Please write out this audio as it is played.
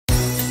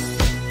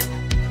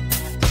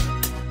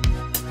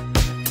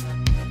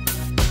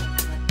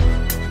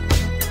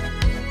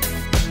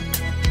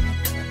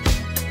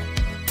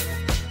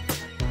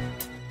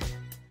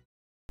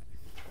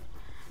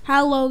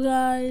Hello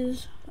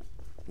guys,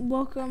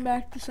 welcome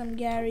back to some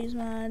Garrys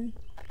mod.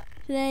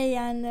 Today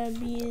I'm gonna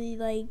be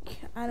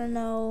I don't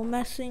know,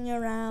 messing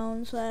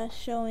around /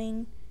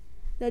 showing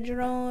the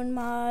drone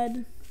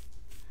mod.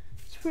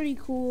 It's pretty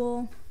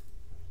cool.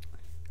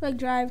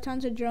 Drive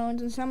tons of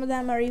drones, and some of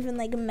them are even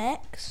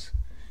mechs.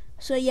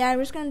 So yeah,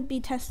 we're just gonna be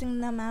testing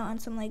them out on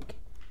some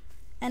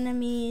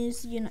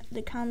enemies, you know,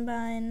 the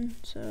combine.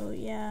 So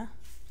yeah,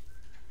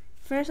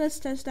 first let's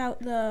test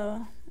out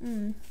the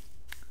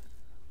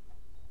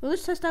well,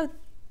 let's test out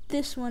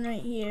this one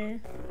right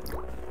here.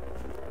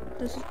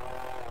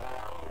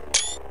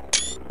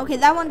 Okay,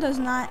 that one does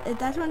not.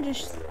 That one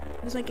just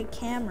is like a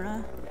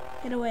camera.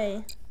 Get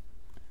away.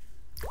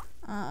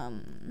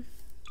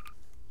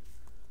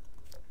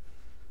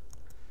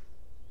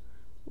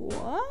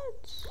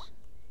 What?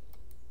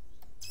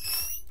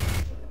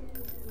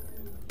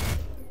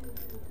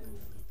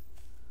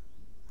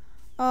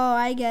 Oh,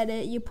 I get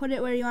it. You put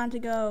it where you want to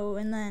go,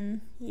 and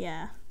then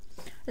yeah.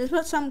 Let's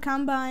put some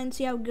combine,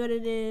 see how good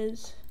it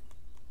is.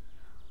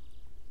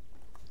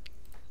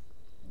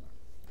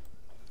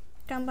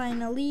 Combine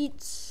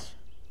elites.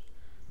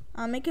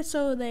 Make it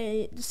so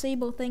they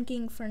disable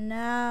thinking for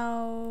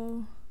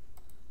now.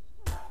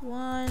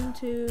 1,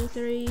 2,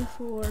 3,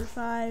 4,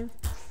 5,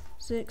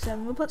 6,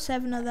 7. We'll put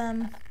 7 of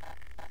them.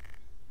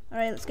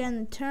 Alright, let's get in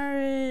the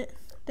turret.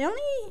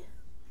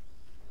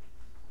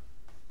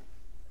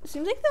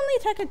 Seems like they only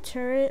attack a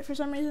turret for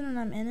some reason, and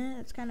I'm in it.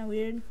 It's kind of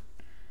weird.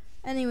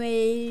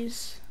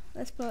 Anyways,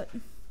 let's start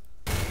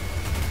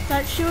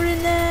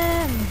shooting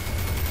them.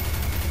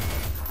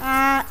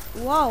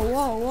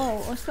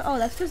 Whoa. Oh,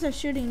 that's because they're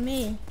shooting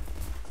me.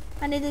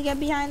 I need to get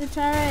behind the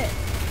turret.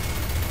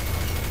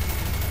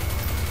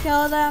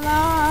 Kill them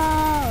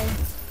all.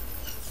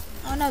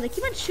 Oh no, they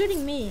keep on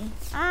shooting me.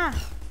 Let's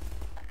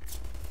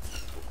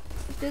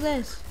do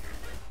this.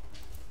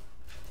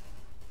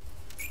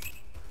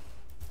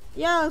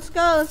 Yo, let's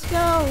go.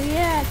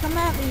 Yeah, come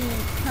at me,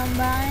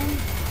 combine,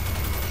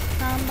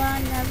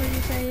 however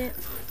you say it.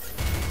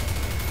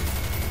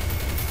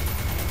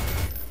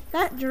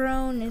 That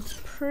drone is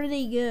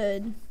pretty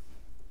good.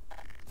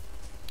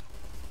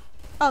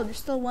 Oh, there's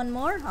still one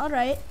more?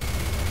 Alright.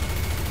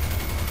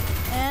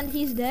 And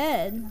he's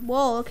dead.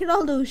 Whoa, look at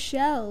all those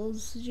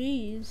shells.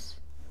 Jeez.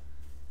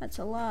 That's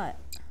a lot.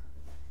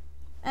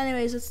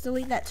 Anyways, let's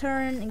delete that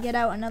turn and get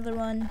out another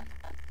one.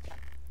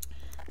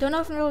 Don't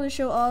know if I'm able to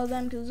show all of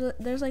them because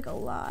there's a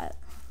lot.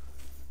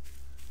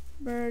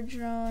 Bird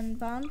drone,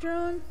 bomb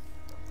drone.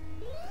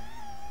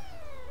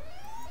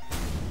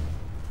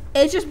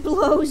 It just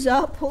blows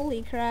up.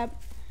 Holy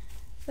crap.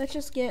 Let's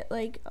just get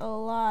a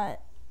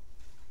lot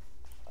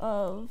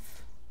of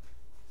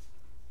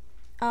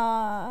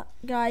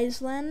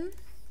Geislen.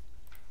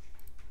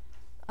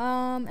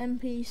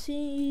 NPCs,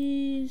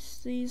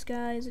 these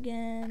guys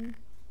again.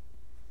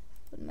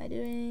 What am I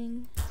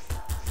doing?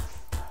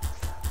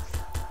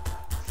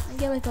 I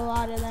get a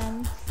lot of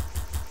them.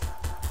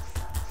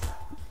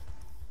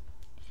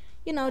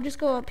 You know, just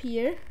go up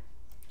here.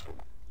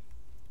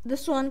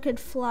 This one could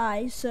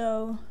fly,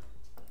 so,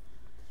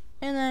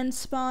 and then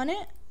spawn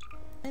it,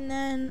 and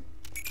then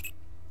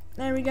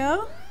there we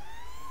go.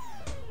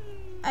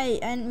 I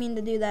didn't mean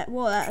to do that.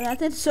 Whoa, that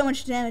did so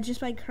much damage just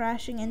by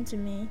crashing into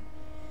me.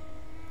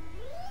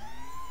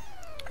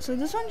 So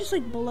this one just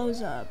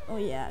blows up. Oh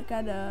yeah,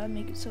 gotta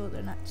make it so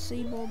they're not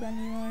disabled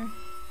anymore.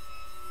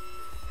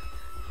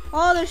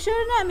 Oh, they're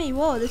shooting at me.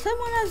 Whoa, this one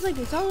has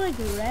it's all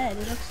red.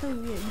 It looks so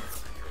weird.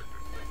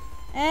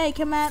 Hey,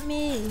 come at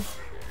me.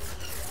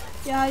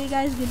 Yo, how you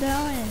guys doing?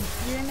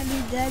 You're gonna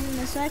be dead in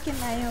a second,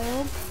 I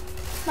hope.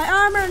 My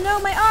armor, no,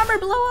 my armor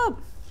blew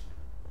up.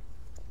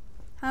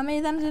 How many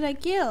of them did I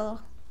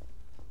kill?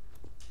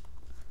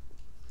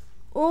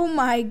 Oh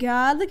my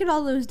god, look at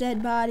all those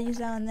dead bodies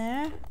down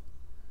there.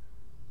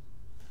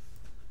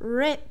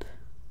 RIP.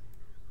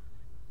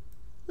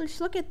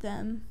 Let's look at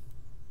them.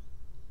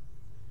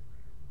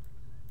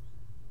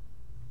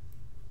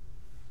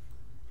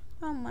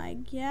 Oh my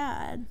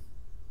god.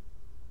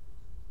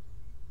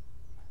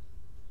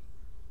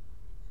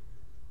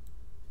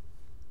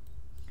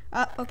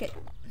 Okay.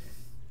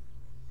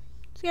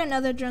 Let's get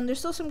another drone. There's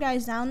still some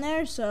guys down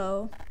there,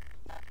 so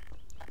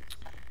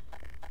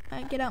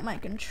I get out my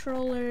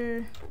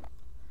controller,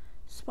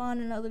 spawn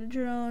another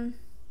drone.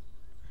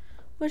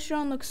 Which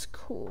drone looks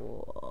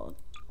cool?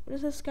 What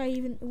is this guy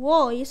even?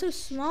 Whoa, he's so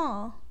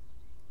small.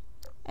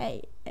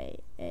 Hey.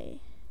 He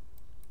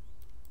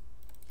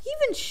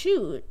even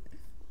shoot.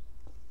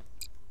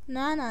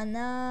 Nah.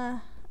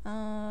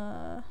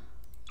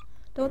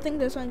 Don't think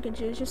this one can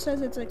shoot. It just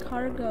says it's a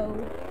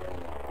cargo.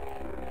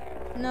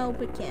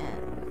 Nope, it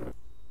can't.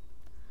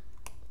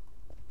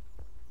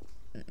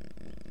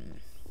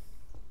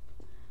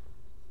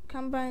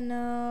 Combine,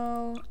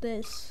 no.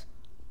 This.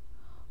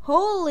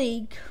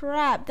 Holy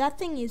crap, that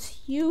thing is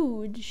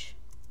huge.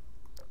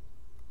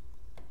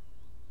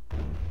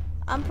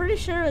 I'm pretty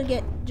sure it'll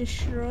get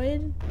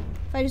destroyed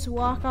if I just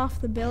walk off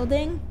the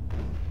building.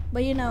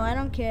 But you know, I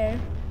don't care.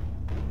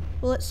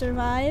 Will it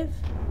survive?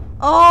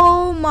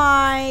 Oh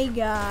my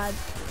god.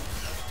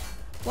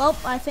 Well,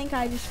 I think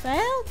I just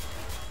failed.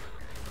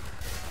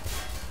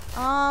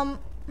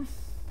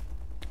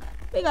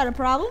 We got a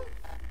problem.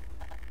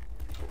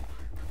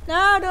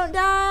 No, don't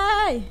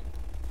die.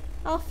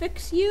 I'll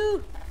fix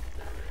you.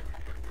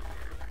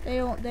 They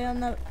don't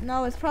know.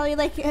 No, it's probably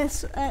like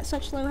it's at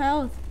such low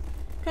health.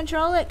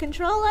 Control it,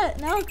 control it.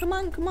 No, come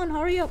on,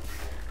 hurry up.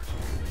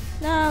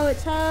 No,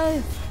 it's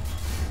health.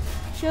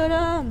 Shoot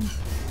him.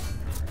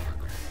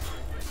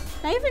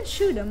 Not even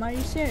shoot him, are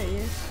you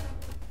serious?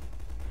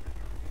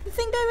 You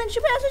think I even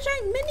shoot? It has a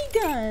giant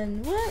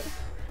minigun. What?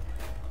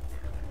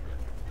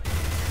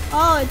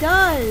 Oh, it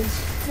does.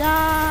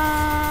 Die.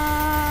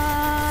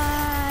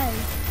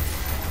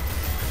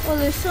 Oh,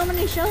 there's so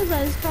many shells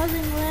that is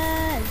causing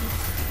lag.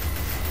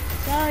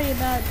 Sorry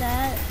about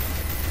that.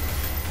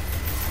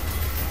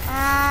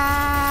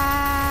 Ah!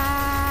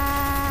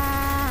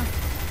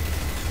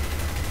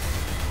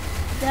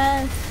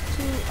 Death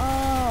to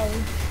all.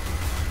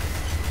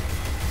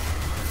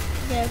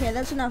 Okay,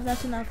 that's enough.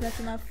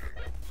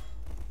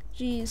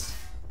 Jeez.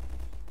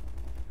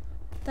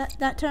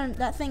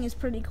 That thing is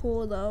pretty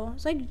cool though.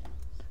 It's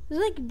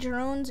like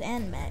drones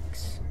and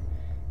mechs.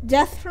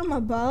 Death from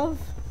above.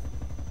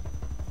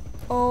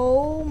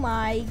 Oh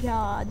my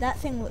god, that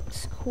thing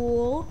looks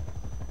cool.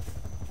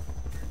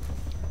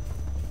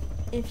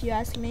 If you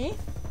ask me.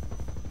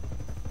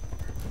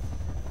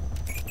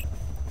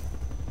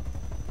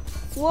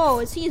 Whoa,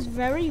 it sees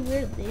very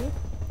weirdly.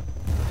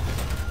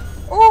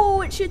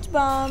 Oh, it shoots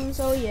bombs.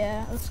 Oh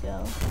yeah, let's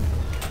go.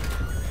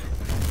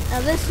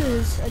 Now this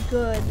is a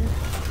good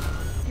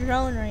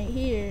drone right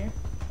here.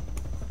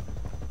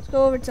 Let's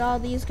go over to all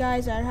these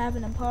guys that are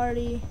having a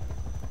party.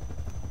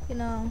 You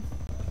know.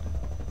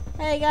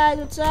 Hey guys,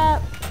 what's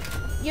up?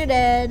 You're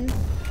dead.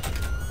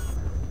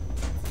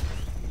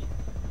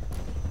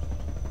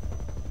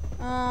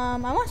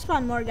 I want to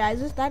spawn more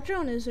guys. That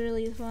drone is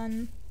really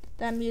fun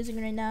that I'm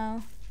using right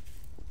now.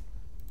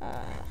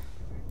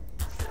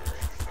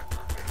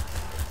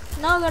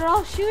 No, they're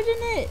all shooting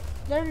it.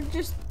 They're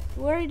just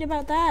worried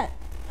about that.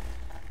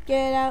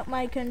 Get out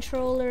my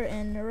controller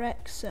and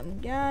wreck some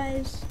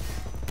guys.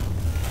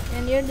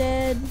 And you're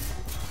dead.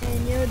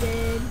 And you're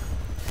dead.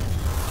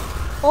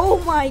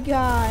 Oh my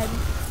god.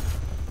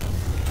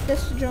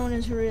 This drone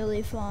is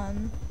really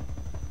fun.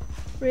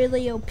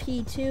 Really OP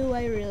too.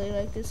 I really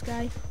like this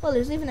guy. Oh,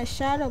 there's even a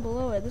shadow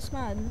below it. This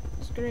mod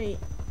is great.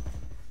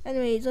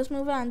 Anyways, let's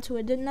move on to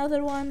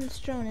another one. This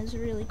drone is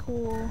really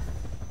cool.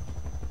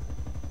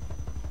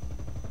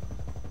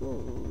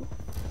 Ooh.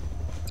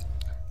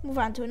 Move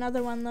on to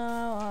another one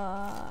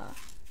though.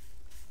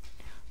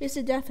 Here's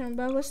the death from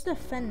above. What's the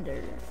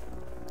Defender?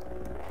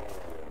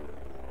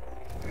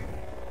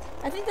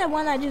 I think that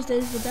one I just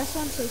did is the best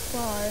one so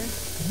far.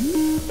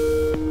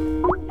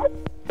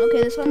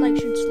 Okay, this one like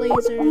shoots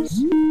lasers.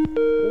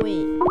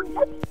 Wait.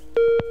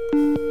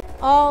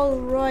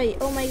 Alright,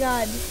 oh my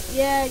god.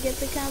 Yeah, get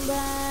the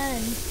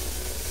combine.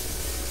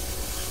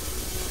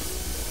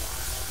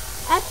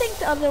 I think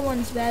the other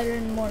one's better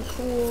and more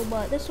cool,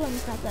 but this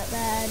one's not that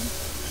bad.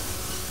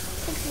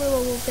 Takes a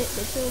little bit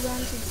to kill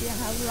them since you don't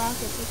have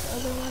rockets with the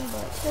other one,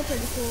 but still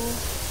pretty cool.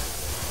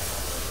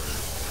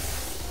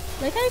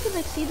 Like how you can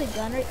like see the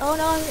gun right. Oh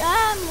no,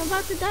 I'm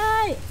about to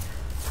die.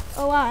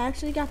 Oh wow, I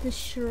actually got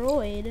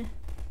destroyed.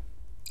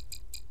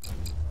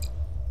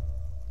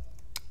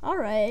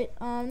 Alright,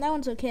 that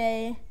one's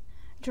okay.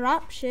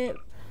 Dropship.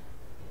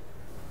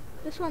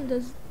 This one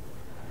does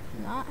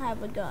not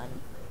have a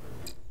gun.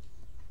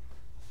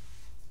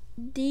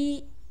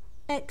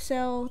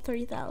 DXL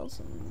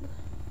 3000.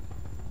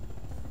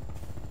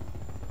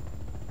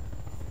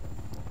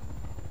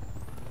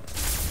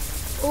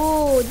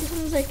 Oh, this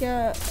one's like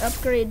a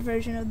upgrade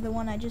version of the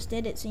one I just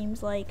did, it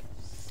seems like.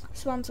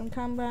 Spawn some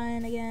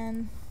combine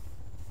again.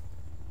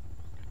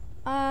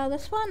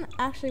 Let's spawn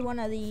actually one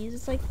of these.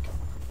 It's like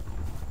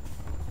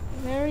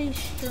very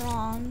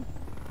strong.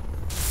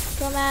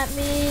 Come at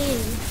me.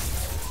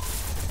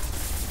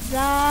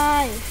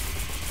 Die.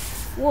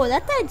 Whoa,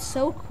 that died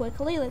so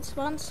quickly. Let's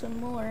spawn some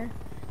more.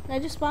 Can I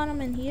just spawn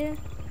them in here?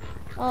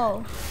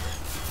 Oh.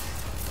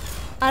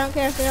 I don't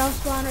care if they all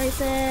spawn right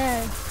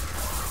there.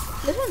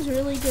 This one's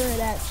really good,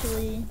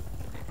 actually.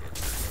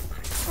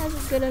 Not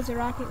as good as the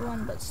rocket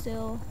one, but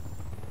still.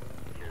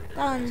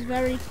 That one's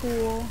very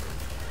cool.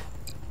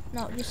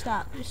 No, just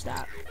stop, just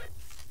stop.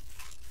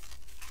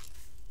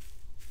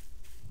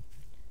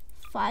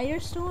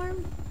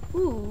 Firestorm?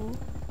 Ooh.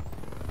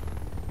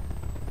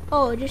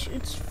 Oh, it just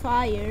shoots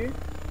fire.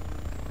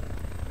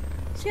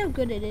 See how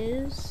good it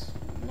is.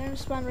 I'm gonna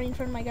spawn right in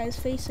front of my guy's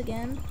face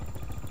again.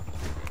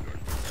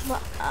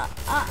 But,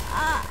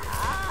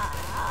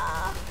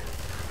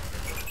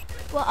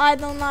 well, I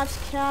do not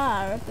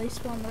care if they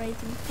spawn right in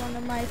front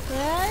of my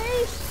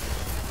face.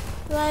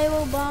 They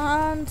will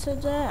burn to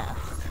death.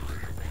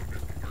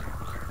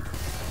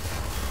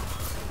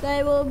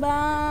 They will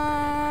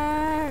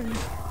burn.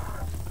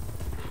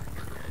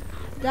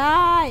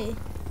 Die.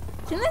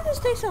 Seems like this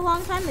takes a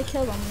long time to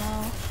kill them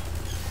though.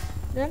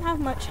 They don't have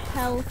much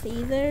health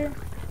either.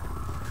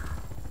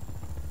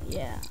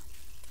 Yeah.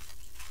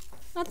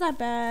 Not that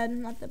bad,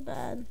 not that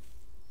bad.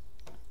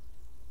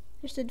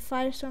 Just did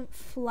fire some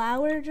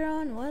flower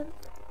drone. What?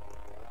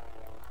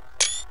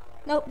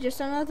 Nope, just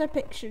another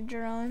picture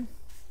drone.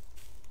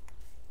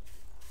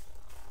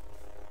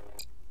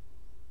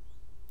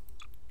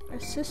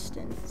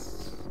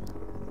 Assistance.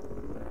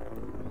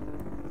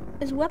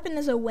 His weapon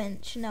is a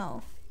winch.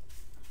 No.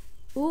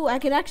 Ooh, I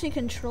could actually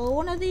control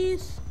one of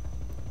these.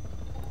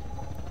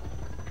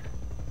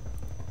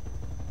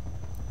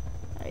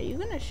 Are you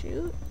gonna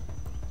shoot?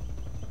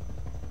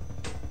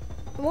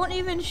 I won't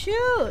even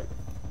shoot.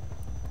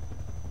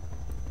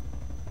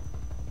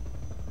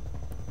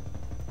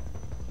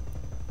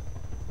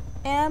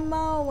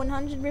 Ammo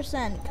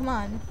 100%. Come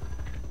on.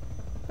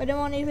 But it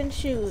won't even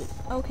shoot.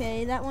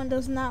 Okay, that one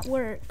does not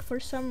work for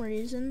some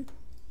reason.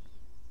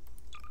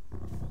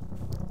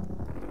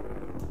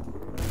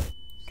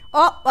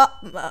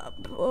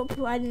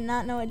 Oh, I did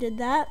not know I did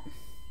that.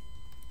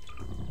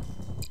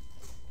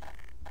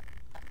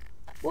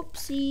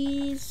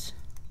 Whoopsies.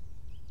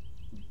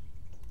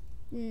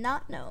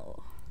 Not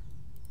know.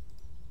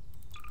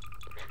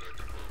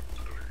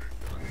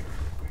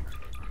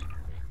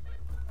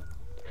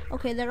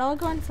 Okay, they're all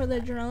going for the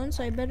drone,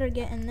 so I better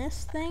get in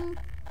this thing.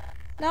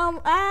 No,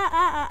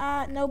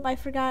 nope, I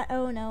forgot.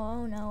 Oh no,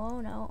 oh no,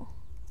 oh no.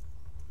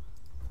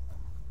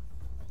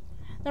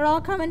 They're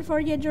all coming for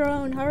you,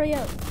 drone. Hurry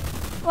up.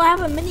 Oh, I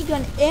have a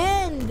minigun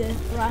and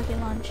rocket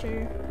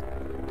launcher.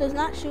 Does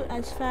not shoot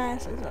as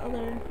fast as the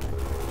other.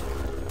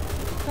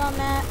 Come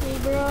at me,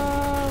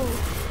 bro.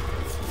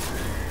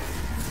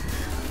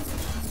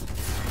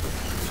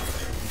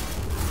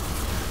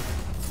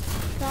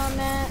 Come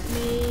at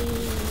me.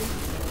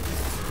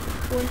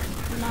 With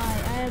I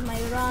have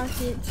my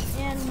rockets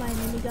and my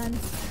minigun.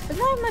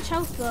 Doesn't have much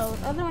health though.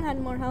 The other one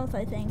had more health,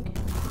 I think.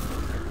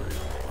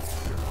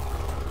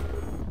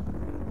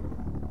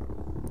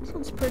 This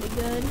one's pretty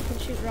good. You can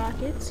shoot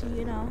rockets,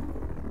 you know.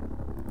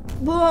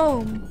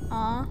 Boom!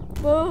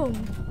 Boom!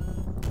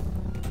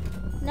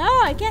 No,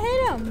 I can't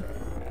hit him!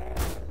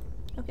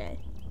 Okay.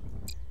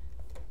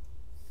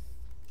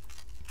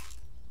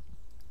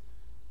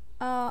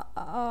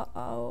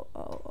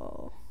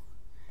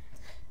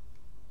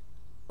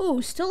 Ooh,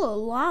 still a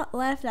lot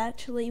left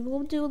actually.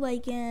 We'll do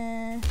like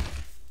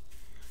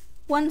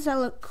ones that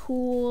look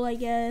cool, I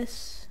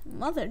guess.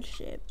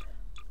 Mothership.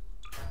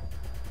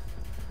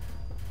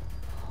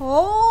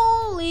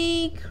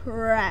 Holy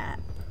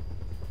crap.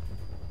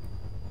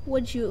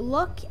 Would you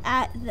look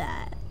at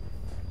that?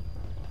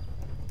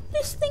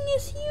 This thing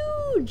is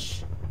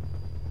huge.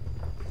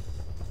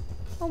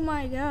 Oh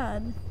my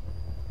god.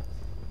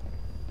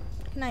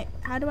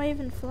 How do I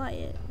even fly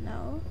it?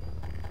 No.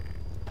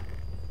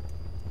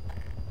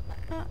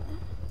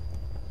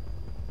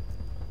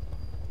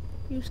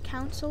 Use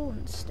console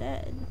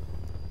instead.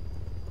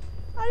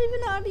 I don't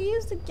even know how to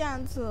use the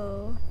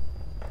console.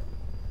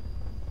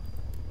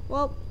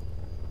 Well,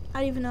 I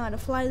don't even know how to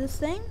fly this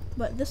thing,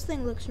 but this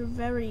thing looks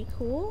very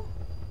cool.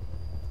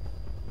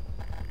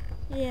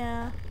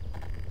 Yeah.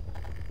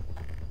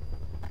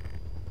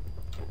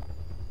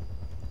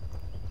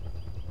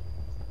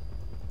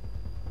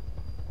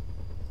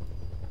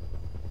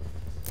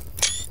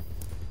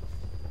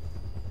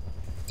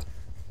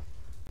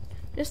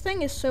 This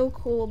thing is so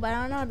cool, but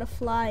I don't know how to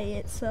fly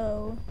it,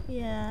 so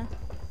yeah.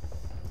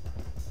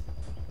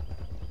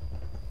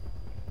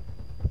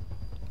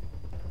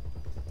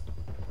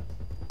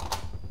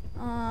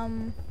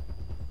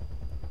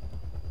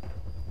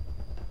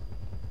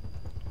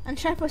 I'm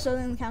trying to put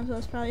something in the console,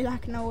 it's probably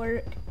not gonna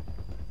work.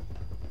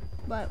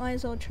 But might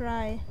as well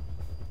try.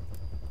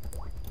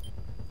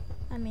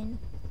 I mean.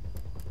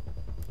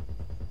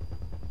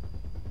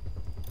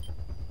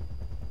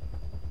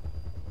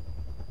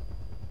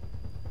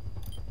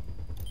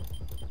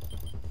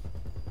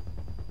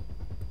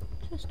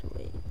 Just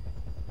wait.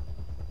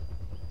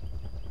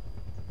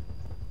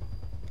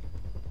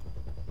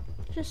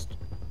 Just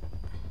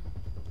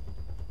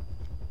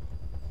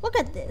look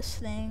at this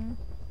thing.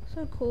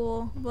 So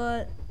cool,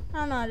 but I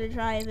don't know how to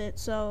drive it,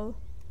 so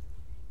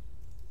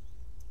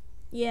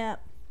yeah.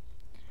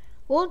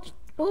 We'll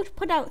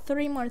put out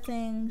 3 more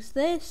things.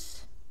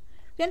 This,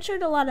 we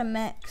entered a lot of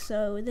mech,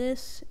 so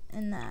this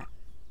and that.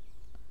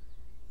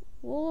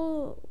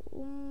 We'll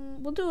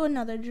do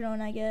another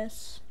drone, I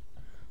guess.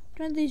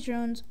 One of these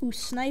drones. Ooh,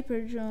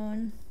 sniper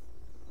drone.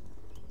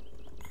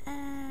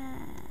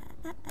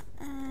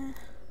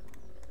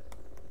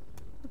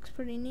 Looks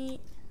pretty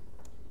neat.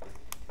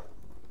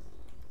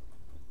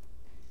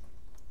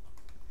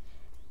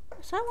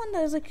 Is that one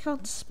that is like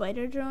called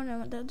spider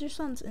drone? That just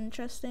sounds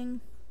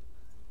interesting.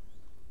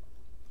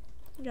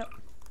 Yep.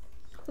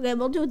 Okay,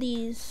 we'll do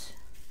these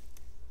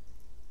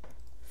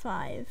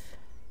 5.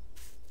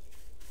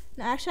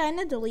 No, actually, I'm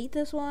gonna delete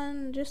this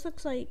one. It just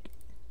looks like,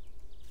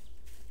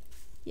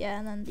 yeah,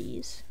 and then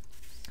these.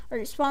 Or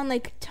it spawned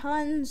like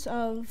tons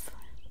of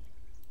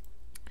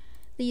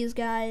these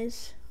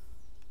guys.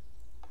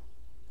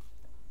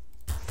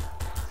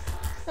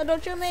 No,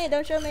 don't show me,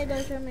 don't show me,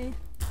 don't show me.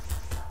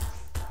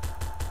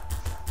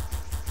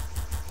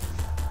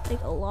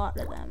 Like a lot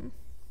of them.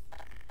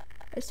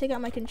 Let's take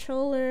out my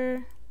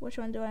controller. Which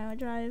one do I want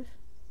to drive?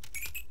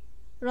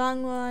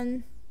 Wrong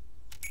one.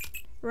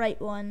 Right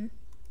one.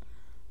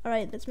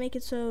 Alright, let's make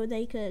it so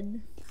they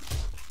could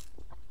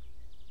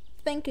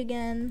think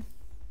again.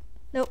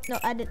 Nope, no,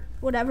 I did.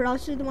 Whatever, I'll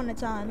shoot the one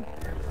that's on.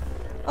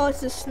 Oh,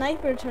 it's the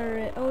sniper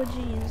turret. Oh,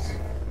 jeez.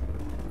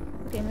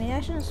 Okay, maybe I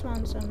shouldn't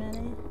spawn so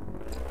many.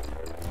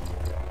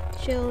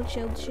 Chill,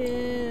 chill,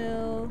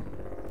 chill.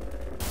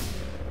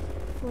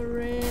 For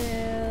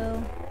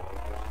real.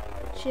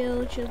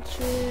 Chill, chill,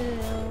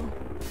 chill.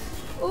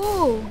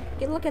 Ooh,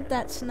 look at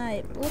that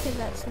snipe. Look at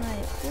that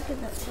snipe. Look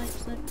at that snipe,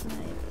 snipe,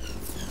 snipe.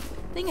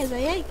 Thing is,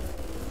 I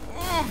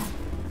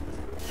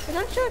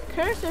don't show a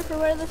cursor for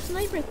where the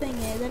sniper thing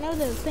is. I know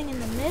there's a thing in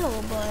the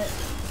middle, but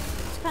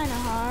it's kind of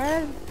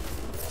hard.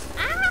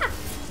 Ah!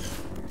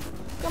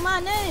 Come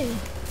on, no.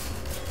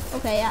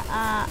 Okay,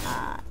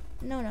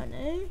 no, no,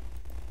 no.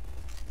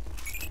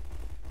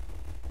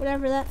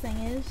 Whatever that thing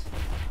is.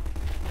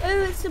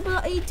 Oh, it's the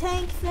bloody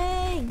tank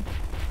thing.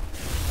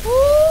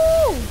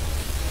 Woo!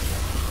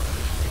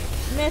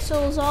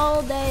 Missiles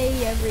all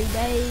day, every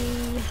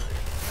day.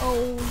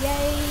 Oh,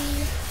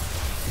 yay.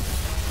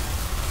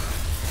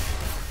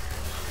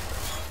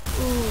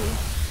 Ooh.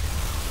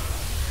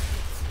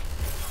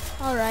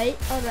 Alright,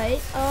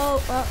 alright. Oh,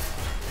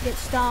 get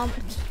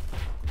stomped.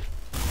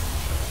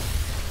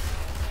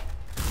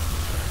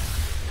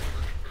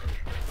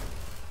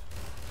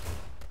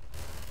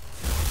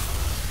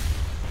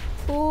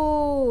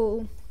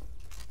 Ooh.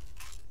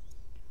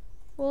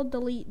 We'll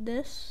delete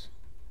this.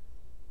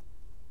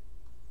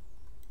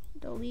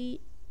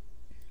 Delete.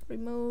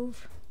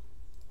 Remove.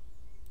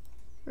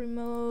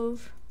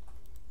 Remove.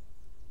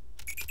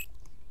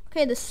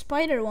 Okay, the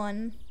spider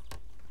one.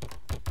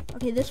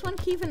 Okay, this one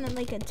can even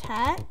like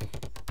attack,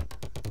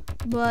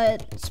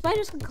 but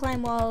spiders can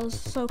climb walls,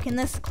 so can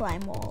this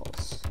climb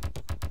walls.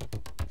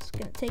 It's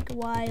gonna take a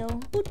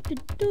while.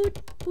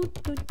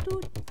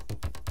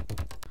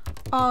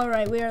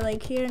 Alright, we are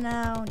like here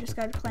now. Just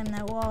gotta climb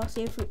that wall.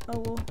 See if we,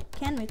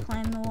 can we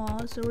climb the wall?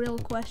 It's a real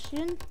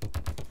question.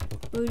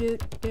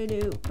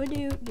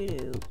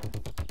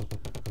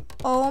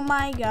 Oh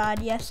my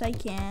god, yes I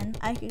can.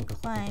 I can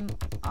climb.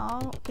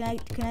 Oh, can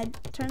I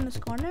turn this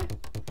corner?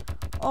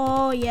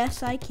 Oh,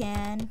 yes I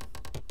can.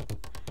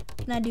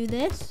 Can I do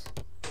this?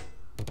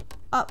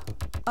 Up,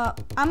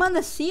 up. I'm on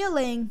the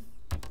ceiling.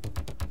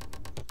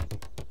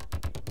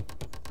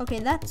 Okay,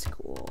 that's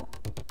cool.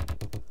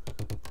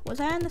 Was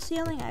I on the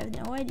ceiling? I have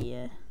no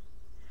idea.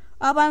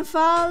 Up, I'm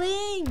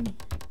falling.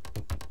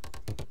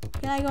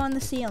 Can I go on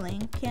the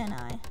ceiling? Can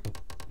I?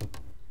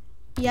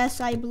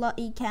 Yes, I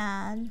bloody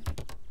can.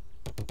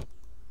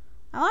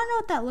 I want to know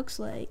what that looks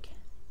like.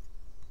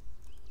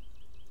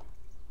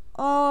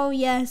 Oh,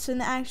 yes,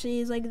 and it actually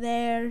is like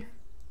there.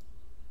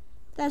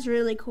 That's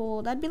really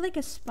cool. That'd be like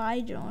a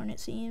spy drone, it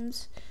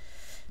seems.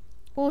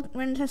 Well,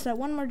 we're going to test out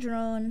one more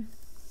drone.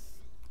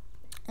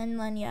 And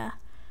then, yeah.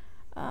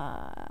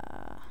 I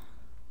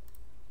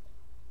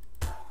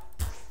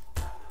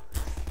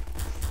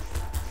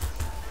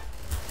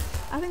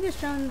think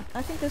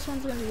this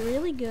one's going to be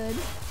really good.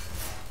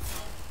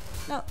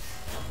 No.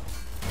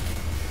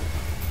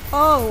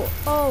 Oh,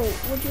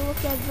 would you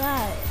look at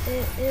that?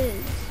 It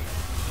is.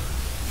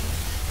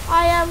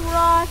 I have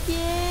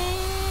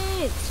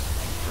rockets!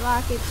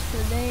 Rockets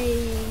for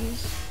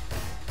days.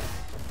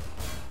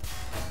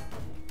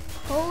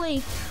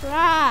 Holy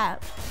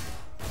crap!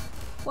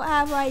 What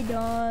have I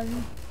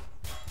done?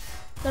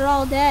 They're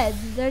all dead.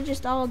 They're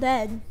just all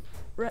dead.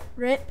 Rip,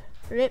 rip.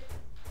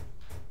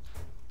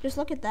 Just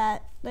look at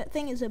that. That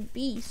thing is a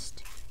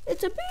beast.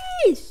 It's a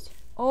beast!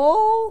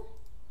 Oh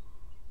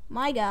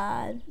my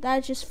god.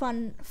 That's just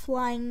fun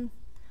flying.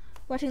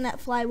 Watching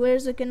that fly.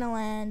 Where's it gonna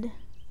land?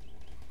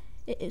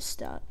 It is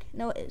stuck.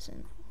 No, it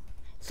isn't.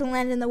 It's gonna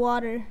land in the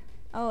water.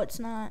 Oh, it's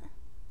not.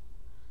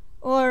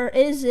 Or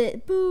is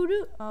it?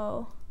 Boo-doo.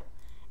 Oh.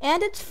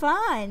 And it's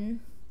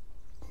fine.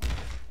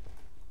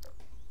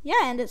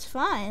 Yeah, and it's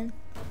fine.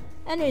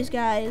 Anyways,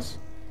 guys,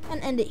 I'm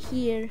gonna end it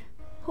here.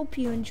 Hope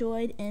you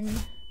enjoyed, and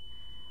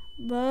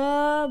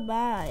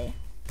bye-bye.